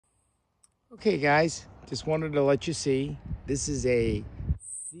Okay, guys, just wanted to let you see this is a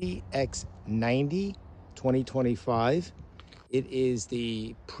CX90 2025. It is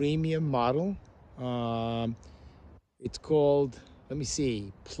the premium model. Um, it's called, let me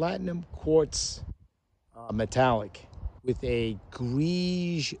see, Platinum Quartz Metallic with a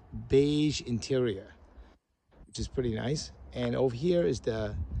greige beige interior, which is pretty nice. And over here is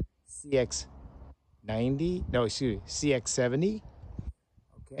the CX90, no, excuse me, CX70.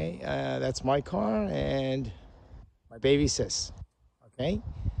 Okay, that's my car and my baby sis. Okay,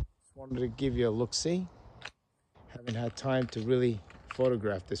 just wanted to give you a look see. Haven't had time to really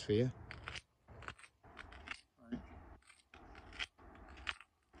photograph this for you. All right.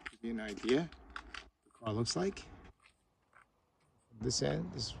 Give you an idea what the car looks like. From this end,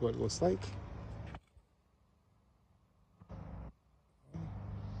 this is what it looks like.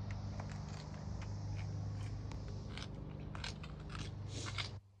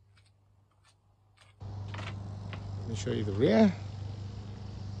 Let me show you the rear.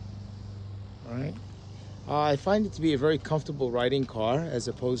 All right. I find it to be a very comfortable riding car as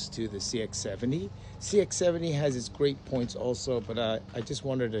opposed to the CX70. CX70 has its great points also, but I just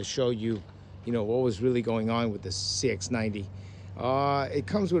wanted to show you, what was really going on with the CX90. It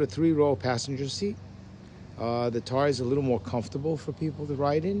comes with a 3-row passenger seat. The tire is a little more comfortable for people to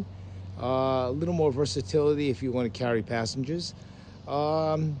ride in. A little more versatility if you want to carry passengers.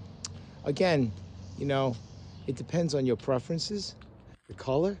 Again, it depends on your preferences. The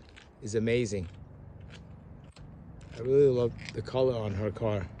color is amazing. I really love the color on her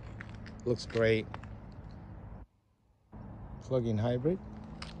car. Looks great. Plug-in hybrid.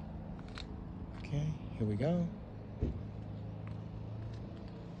 Okay, here we go.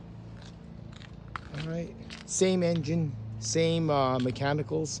 All right, same engine, same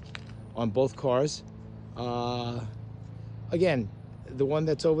mechanicals on both cars. Again, the one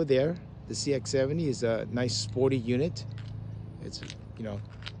that's over there, the CX70, is a nice sporty unit. It's,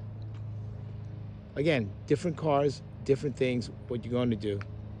 again, different cars, different things, what you're going to do.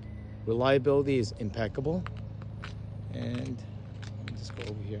 Reliability is impeccable. And let me just go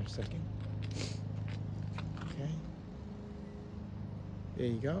over here a second. Okay. There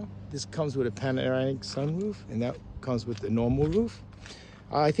you go. This comes with a panoramic sunroof, and that comes with the normal roof.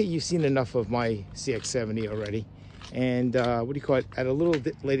 I think you've seen enough of my CX70 already. And at a little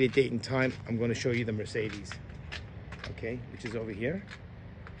later date and time, I'm going to show you the Mercedes, okay, which is over here.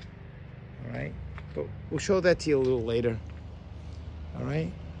 All right, but we'll show that to you a little later. All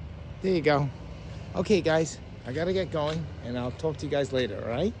right, there you go. Okay, guys, I got to get going, and I'll talk to you guys later, all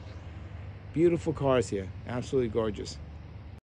right? Beautiful cars here, absolutely gorgeous.